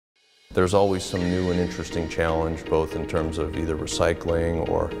There's always some new and interesting challenge, both in terms of either recycling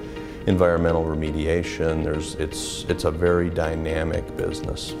or environmental remediation. It's a very dynamic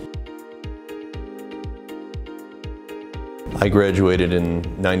business. I graduated in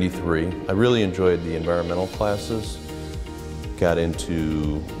 '93. I really enjoyed the environmental classes, got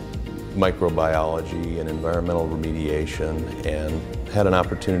into microbiology and environmental remediation, and had an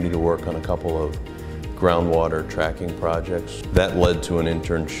opportunity to work on a couple of groundwater tracking projects. That led to an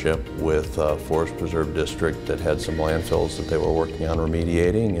internship with a Forest Preserve District that had some landfills that they were working on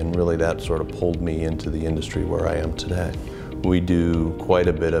remediating, and really that sort of pulled me into the industry where I am today. We do quite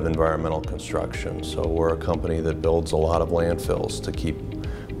a bit of environmental construction, so we're a company that builds a lot of landfills to keep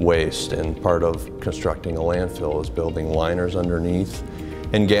waste, and part of constructing a landfill is building liners underneath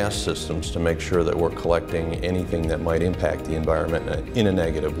and gas systems to make sure that we're collecting anything that might impact the environment in a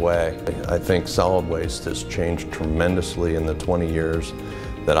negative way. I think solid waste has changed tremendously in the 20 years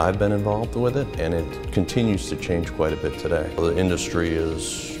that I've been involved with it, and it continues to change quite a bit today. The industry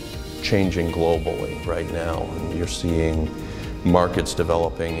is changing globally right now, and you're seeing markets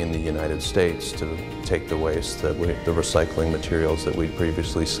developing in the United States to take the waste, the recycling materials that we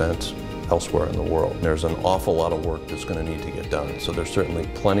previously sent elsewhere in the world. There's an awful lot of work that's going to need to get done. So there's certainly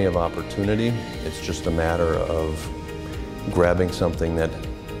plenty of opportunity. It's just a matter of grabbing something that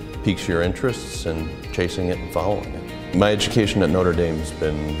piques your interests and chasing it and following it. My education at Notre Dame has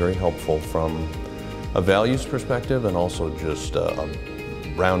been very helpful from a values perspective and also just a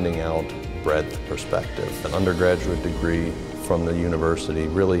rounding out breadth perspective. An undergraduate degree from the university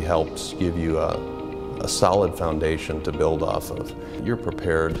really helps give you a solid foundation to build off of. You're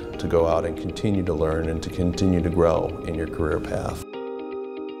prepared to go out and continue to learn and to continue to grow in your career path.